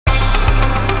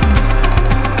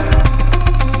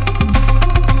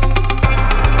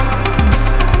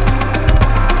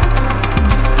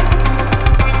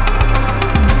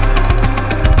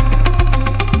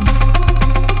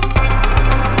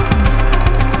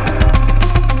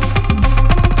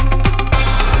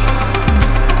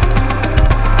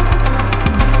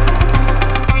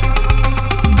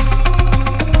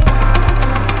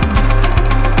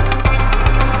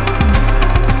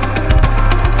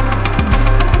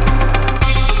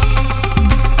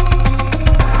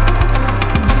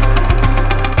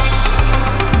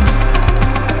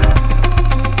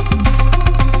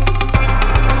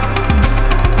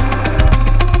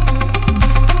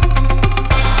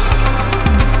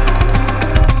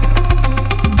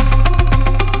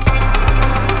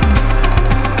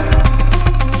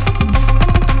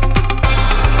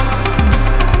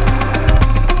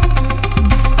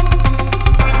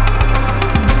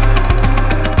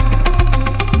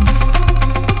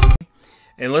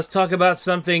And let's talk about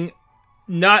something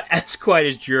not as quite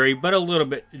as dreary, but a little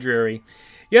bit dreary.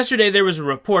 Yesterday there was a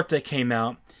report that came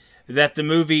out that the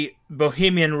movie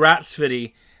Bohemian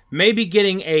Rhapsody may be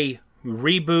getting a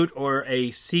reboot or a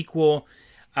sequel,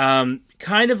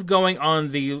 kind of going on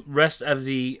the rest of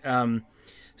the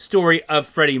story of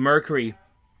Freddie Mercury.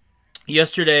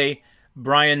 Yesterday,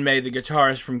 Brian May, the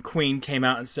guitarist from Queen, came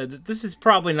out and said that this is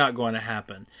probably not going to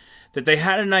happen. That they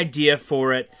had an idea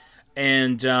for it,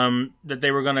 and that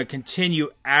they were going to continue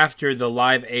after the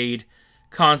Live Aid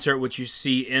concert, which you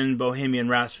see in Bohemian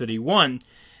Rhapsody 1,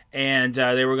 and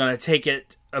they were going to take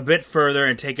it a bit further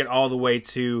and take it all the way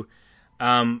to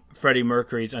Freddie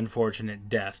Mercury's unfortunate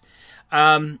death.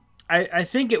 I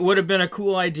think it would have been a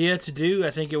cool idea to do.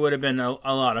 I think it would have been a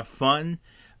lot of fun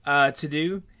to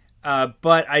do.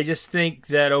 But I just think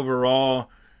that overall,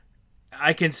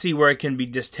 I can see where it can be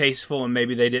distasteful, and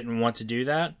maybe they didn't want to do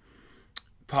that.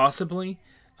 Possibly.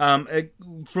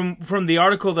 From the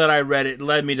article that I read, it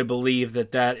led me to believe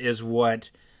that that is what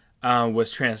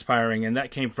was transpiring, and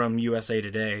that came from USA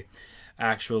Today,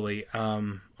 actually,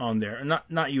 on there.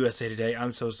 Not USA Today,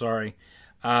 I'm so sorry.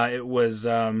 It was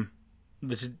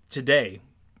Today,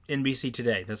 NBC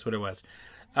Today, that's what it was.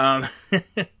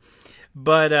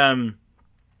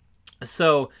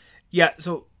 So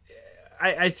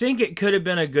I think it could have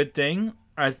been a good thing.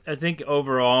 I think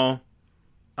overall,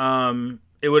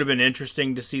 it would have been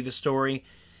interesting to see the story,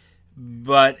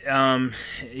 but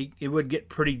it would get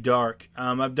pretty dark.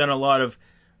 I've done a lot of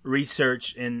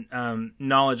research and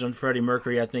knowledge on Freddie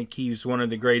Mercury. I think he's one of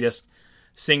the greatest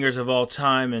singers of all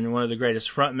time and one of the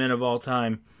greatest frontmen of all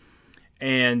time.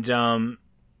 And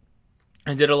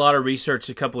I did a lot of research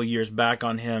a couple of years back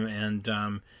on him,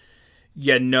 and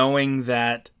knowing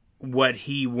that what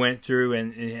he went through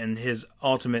and his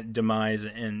ultimate demise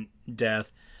and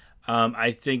death,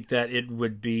 I think that it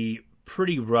would be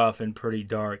pretty rough and pretty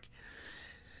dark.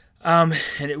 And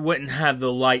it wouldn't have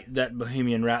the light that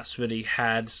Bohemian Rhapsody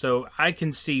had, so I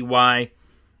can see why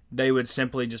they would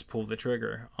simply just pull the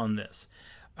trigger on this,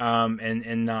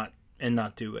 and not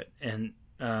do it, and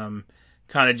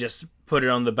kind of just put it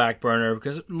on the back burner,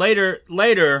 because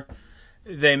later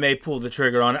they may pull the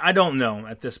trigger on it. I don't know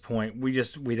at this point. We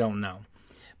don't know.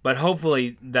 But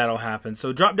hopefully that'll happen.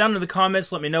 So drop down in the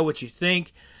comments. Let me know what you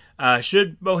think.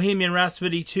 Should Bohemian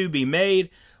Rhapsody 2 be made?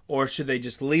 Or should they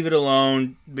just leave it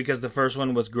alone because the first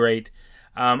one was great?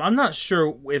 I'm not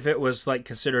sure if it was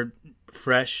considered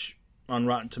fresh on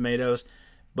Rotten Tomatoes.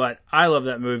 But I love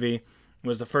that movie. It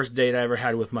was the first date I ever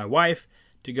had with my wife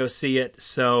to go see it.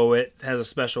 So it has a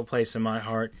special place in my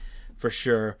heart. For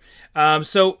sure.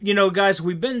 So, guys,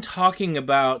 we've been talking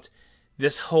about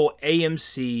this whole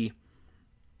AMC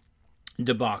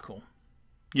debacle.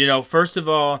 First of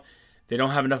all, they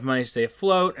don't have enough money to stay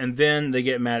afloat, and then they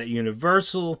get mad at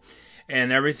Universal,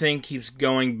 and everything keeps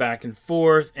going back and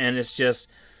forth, and it's just,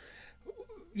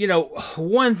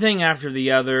 one thing after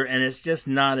the other, and it's just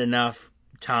not enough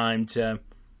time to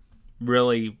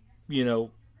really,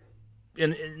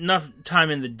 enough time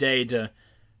in the day to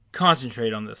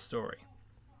concentrate on this story.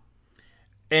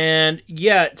 And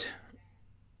yet,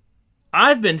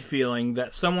 I've been feeling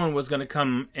that someone was going to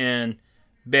come and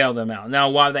bail them out. Now,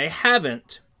 while they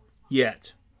haven't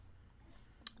yet,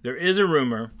 there is a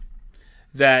rumor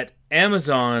that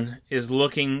Amazon is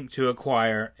looking to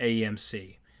acquire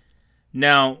AMC.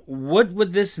 Now, what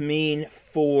would this mean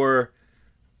for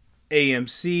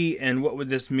AMC, and what would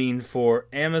this mean for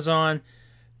Amazon?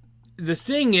 The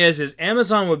thing is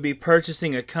Amazon would be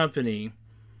purchasing a company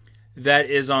that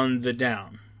is on the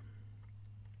down.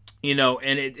 And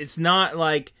it's not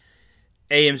like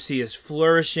AMC is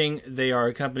flourishing. They are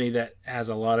a company that has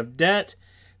a lot of debt,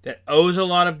 that owes a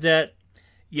lot of debt,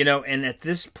 and at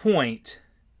this point,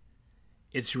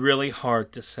 it's really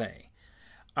hard to say.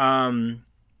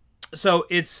 So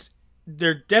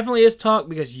there definitely is talk,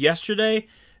 because yesterday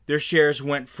their shares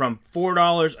went from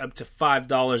 $4 up to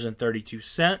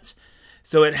 $5.32.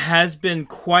 So it has been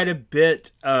quite a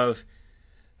bit of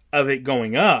it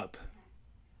going up.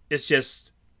 It's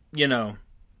just, do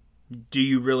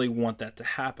you really want that to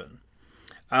happen?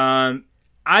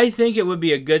 I think it would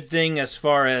be a good thing as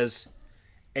far as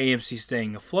AMC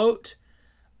staying afloat.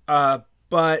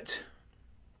 But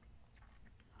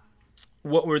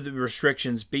what would the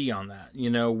restrictions be on that?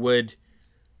 Would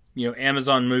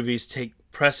Amazon movies take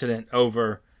precedent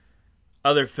over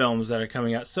other films that are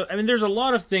coming out? So, there's a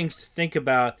lot of things to think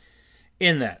about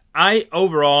in that.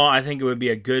 Overall, I think it would be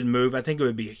a good move. I think it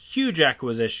would be a huge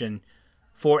acquisition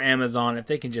for Amazon if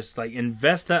they can just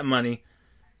invest that money.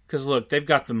 Because look, they've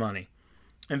got the money.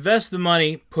 Invest the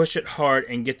money, push it hard,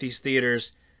 and get these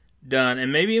theaters done,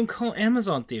 and maybe even call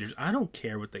Amazon theaters. I don't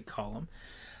care what they call them.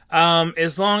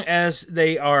 As long as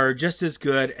they are just as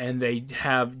good and they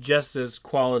have just as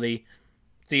quality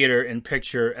theater and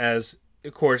picture as,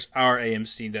 of course, our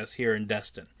AMC does here in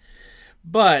Destin.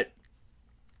 But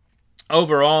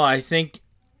overall, I think,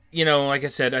 like I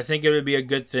said, I think it would be a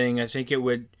good thing. I think it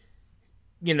would,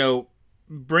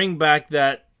 bring back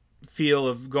that feel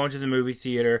of going to the movie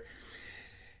theater.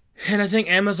 And I think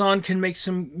Amazon can make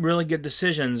some really good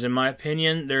decisions. In my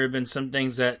opinion, there have been some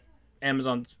things that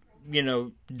Amazon's,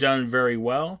 done very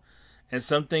well, and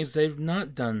some things they've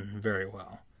not done very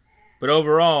well. But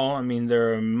overall, I mean,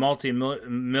 they're a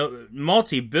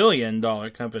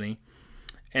multi-billion-dollar company,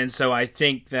 and so I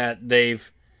think that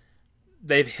they've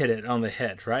hit it on the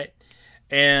head, right?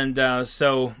 And I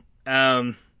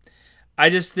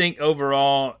just think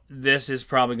overall this is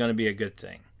probably going to be a good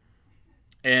thing.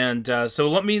 And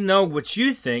so let me know what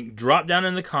you think. Drop down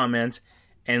in the comments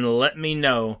and let me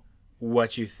know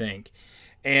what you think.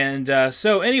 And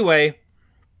so anyway,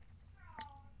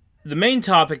 the main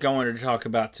topic I wanted to talk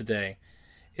about today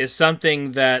is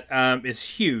something that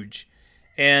is huge.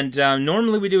 And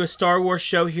normally we do a Star Wars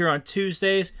show here on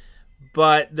Tuesdays,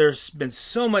 but there's been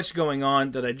so much going on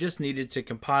that I just needed to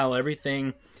compile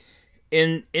everything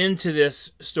into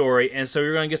this story. And so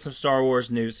you're going to get some Star Wars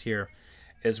news here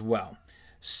as well.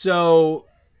 So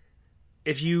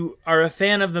if you are a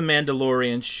fan of The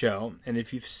Mandalorian show, and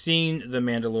if you've seen The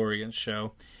Mandalorian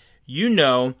show, you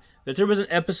know that there was an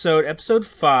episode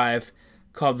 5,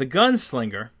 called The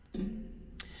Gunslinger,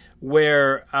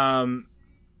 where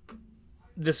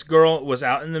this girl was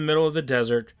out in the middle of the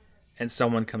desert and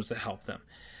someone comes to help them.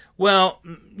 Well,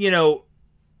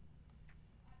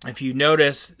 if you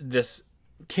notice, this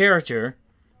character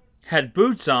had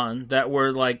boots on that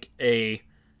were like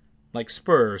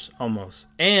spurs almost.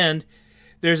 And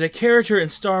there's a character in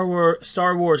Star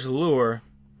Wars lore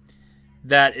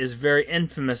that is very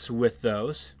infamous with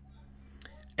those.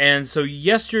 And so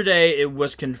yesterday it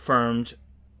was confirmed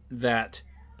that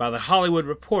by the Hollywood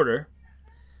Reporter,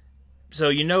 so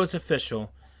it's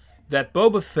official, that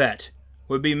Boba Fett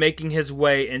would be making his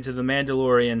way into The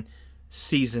Mandalorian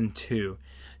Season 2.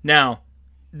 Now,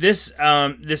 this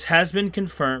has been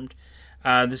confirmed.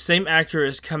 The same actor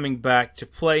is coming back to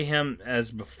play him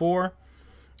as before.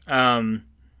 And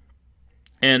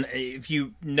if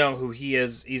you know who he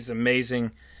is, he's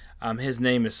amazing. His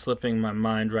name is slipping my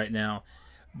mind right now.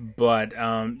 But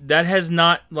that has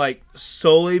not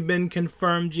solely been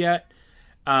confirmed yet.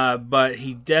 But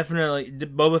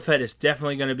Boba Fett is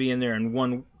definitely going to be in there in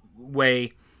one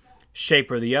way,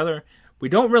 shape, or the other. We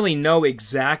don't really know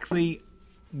exactly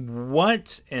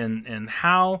what and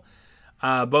how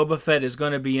Boba Fett is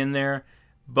going to be in there.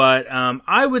 But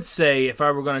I would say, if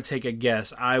I were going to take a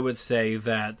guess, I would say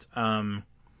that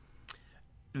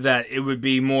that it would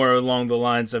be more along the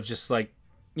lines of just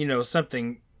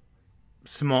something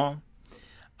small.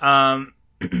 I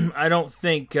don't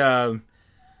think it's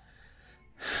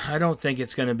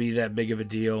going to be that big of a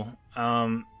deal.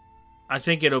 I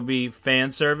think it'll be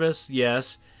fan service,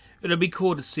 yes. It'll be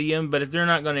cool to see him, but if they're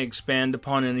not going to expand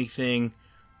upon anything,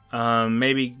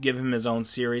 maybe give him his own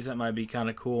series. That might be kind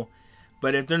of cool.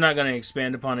 But if they're not going to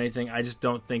expand upon anything, I just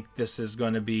don't think this is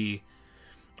going to be...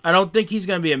 I don't think he's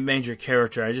going to be a major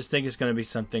character. I just think it's going to be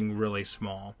something really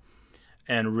small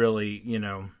and really,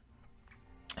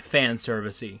 fan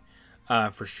servicey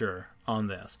for sure on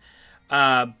this.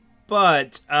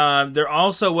 But there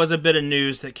also was a bit of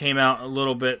news that came out a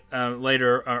little bit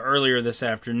earlier this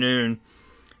afternoon,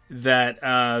 that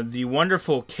the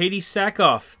wonderful Katie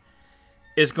Sackhoff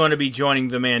is going to be joining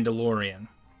The Mandalorian.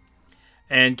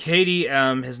 And Katie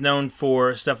is known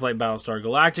for stuff like Battlestar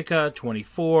Galactica,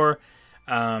 24,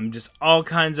 just all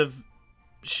kinds of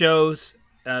shows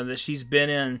that she's been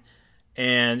in.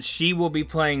 And she will be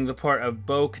playing the part of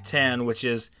Bo-Katan, which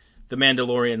is the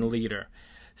Mandalorian leader.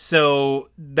 So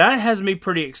that has me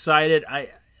pretty excited.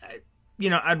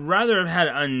 I'd rather have had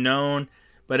unknown,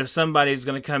 but if somebody's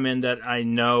going to come in that I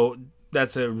know,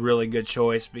 that's a really good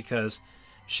choice because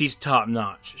she's top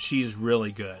notch. She's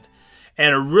really good.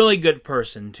 And a really good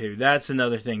person too. That's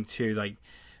another thing too.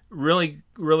 Really,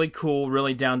 really cool,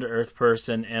 really down to earth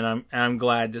person. And I'm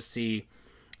glad to see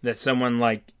that someone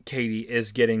like Katie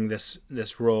is getting this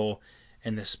role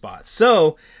in this spot.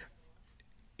 So,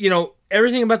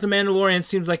 everything about The Mandalorian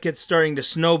seems like it's starting to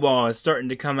snowball. It's starting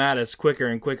to come at us quicker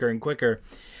and quicker and quicker.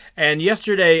 And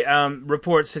yesterday,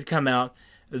 reports had come out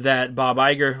that Bob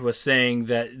Iger was saying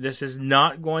that this is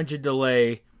not going to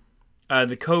delay,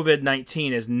 the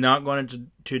COVID-19 is not going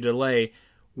to delay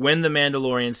when The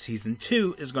Mandalorian Season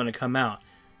 2 is going to come out.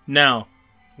 Now,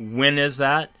 when is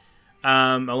that?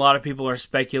 A lot of people are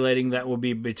speculating that will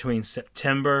be between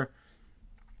September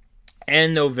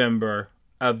and November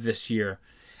of this year.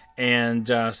 And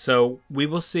so we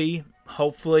will see.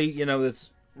 Hopefully,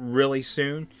 it's really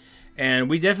soon. And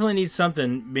we definitely need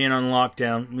something being on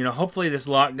lockdown. Hopefully this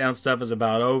lockdown stuff is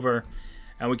about over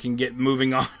and we can get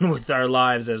moving on with our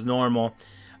lives as normal.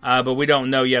 But we don't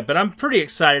know yet. But I'm pretty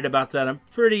excited about that. I'm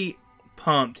pretty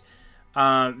pumped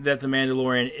that The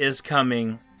Mandalorian is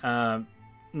coming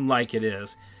like it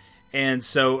is. And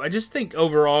so I just think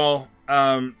overall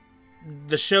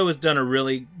the show has done a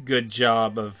really good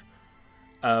job of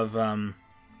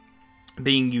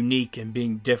being unique and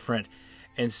being different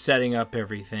and setting up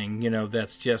everything,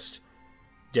 that's just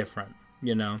different,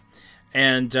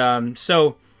 And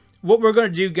so what we're going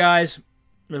to do, guys,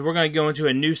 is we're going to go into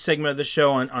a new segment of the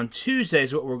show on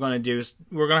Tuesdays. What we're going to do is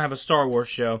we're going to have a Star Wars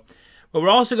show, but we're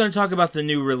also going to talk about the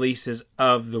new releases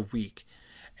of the week.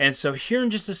 And so here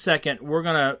in just a second, we're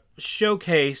going to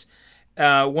showcase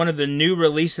one of the new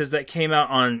releases that came out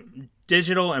on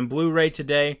digital and Blu-ray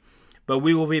today, but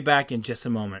we will be back in just a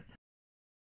moment.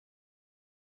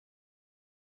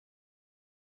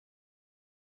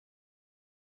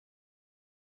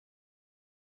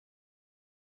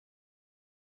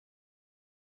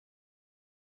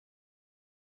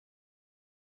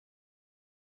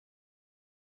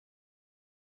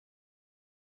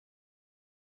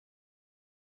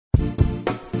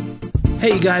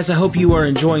 Hey guys, I hope you are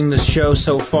enjoying the show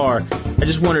so far. I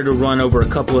just wanted to run over a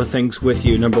couple of things with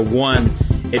you. Number one,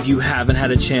 if you haven't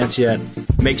had a chance yet,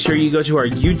 make sure you go to our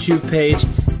YouTube page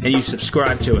and you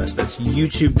subscribe to us. That's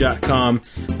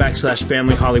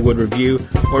youtube.com/Family Hollywood Review.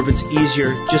 Or if it's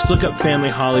easier, just look up Family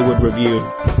Hollywood Review.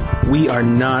 We are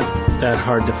not that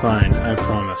hard to find, I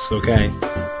promise, okay?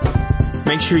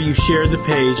 Make sure you share the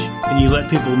page and you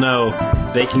let people know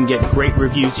they can get great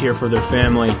reviews here for their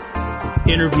family.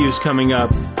 Interviews coming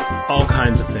up, all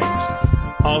kinds of things.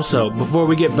 Also, before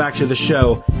we get back to the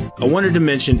show, I wanted to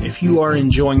mention if you are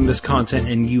enjoying this content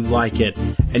and you like it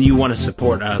and you want to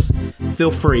support us,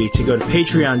 feel free to go to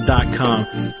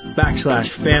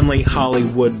patreon.com/Family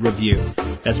Hollywood Review.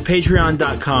 That's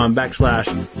patreon.com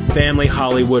 /Family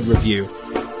Hollywood Review.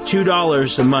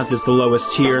 $2 a month is the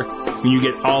lowest tier, and you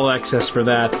get all access for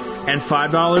that. And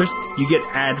 $5, you get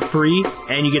ad-free,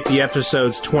 and you get the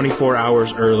episodes 24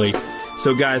 hours early.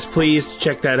 So guys, please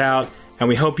check that out, and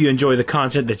we hope you enjoy the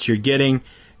content that you're getting.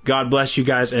 God bless you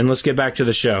guys, and let's get back to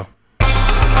the show.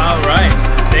 All right.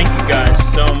 Thank you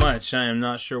guys so much. I am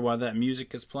not sure why that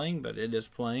music is playing, but it is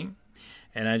playing,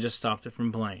 and I just stopped it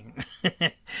from playing.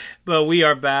 But we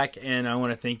are back, and I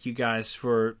want to thank you guys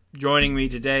for joining me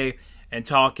today and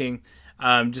talking.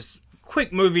 Just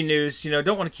quick movie news.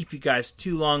 Don't want to keep you guys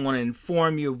too long. Want to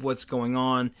inform you of what's going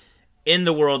on in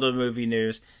the world of movie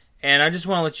news. And I just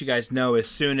want to let you guys know as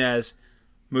soon as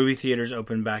movie theaters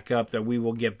open back up that we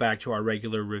will get back to our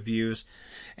regular reviews.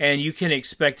 And you can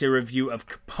expect a review of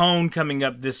Capone coming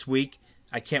up this week.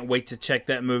 I can't wait to check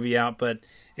that movie out, but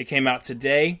it came out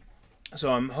today.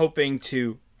 So I'm hoping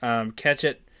to catch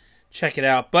it, check it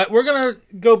out. But we're going to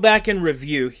go back and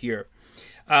review here.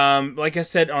 Like I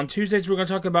said, on Tuesdays we're going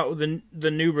to talk about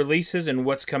the new releases and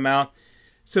what's come out.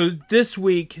 So this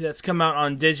week that's come out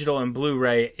on digital and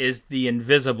Blu-ray is The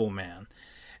Invisible Man.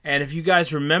 And if you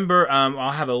guys remember,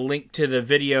 I'll have a link to the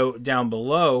video down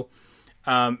below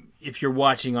if you're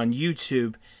watching on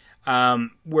YouTube,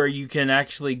 where you can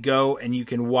actually go and you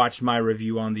can watch my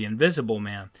review on The Invisible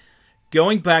Man.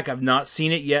 Going back, I've not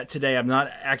seen it yet today. I've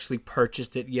not actually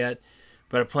purchased it yet,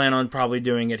 but I plan on probably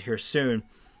doing it here soon.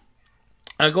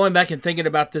 Going back and thinking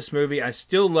about this movie, I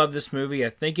still love this movie. I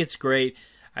think it's great.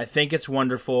 I think it's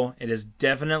wonderful. It is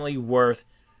definitely worth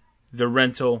the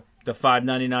rental, the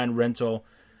 $5.99 rental.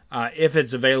 If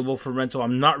it's available for rental,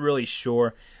 I'm not really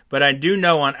sure. But I do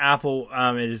know on Apple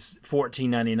it is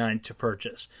 $14.99 to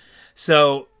purchase.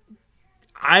 So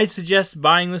I'd suggest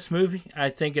buying this movie. I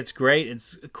think it's great.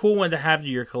 It's a cool one to have in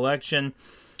your collection.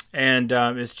 And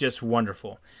it's just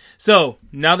wonderful. So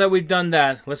now that we've done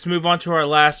that, let's move on to our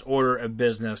last order of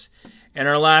business. And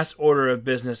our last order of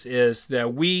business is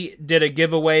that we did a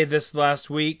giveaway this last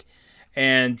week,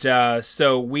 and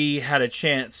so we had a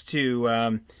chance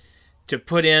to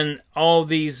put in all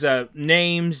these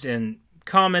names and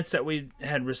comments that we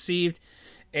had received.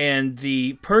 And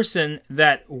the person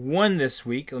that won this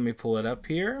week, let me pull it up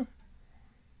here.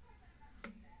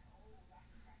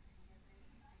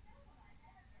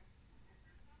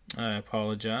 I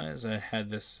apologize. I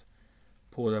had this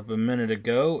pulled up a minute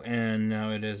ago, and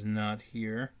now it is not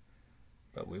here.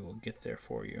 But we will get there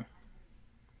for you.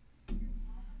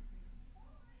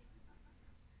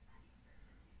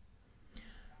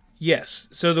 Yes.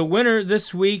 So the winner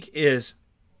this week is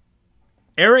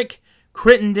Eric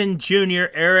Crittenden Jr.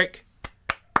 Eric,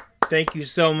 thank you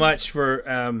so much for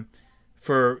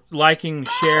liking,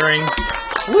 sharing.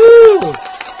 Woo!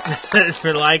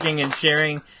 For liking and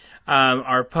sharing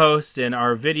our post and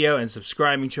our video and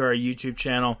subscribing to our YouTube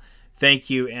channel.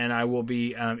 Thank you, and I will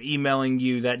be emailing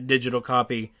you that digital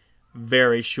copy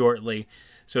very shortly.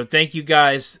 So thank you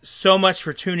guys so much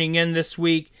for tuning in this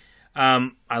week.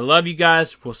 I love you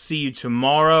guys. We'll see you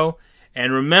tomorrow.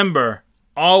 And remember,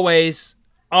 always,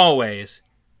 always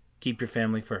keep your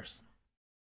family first.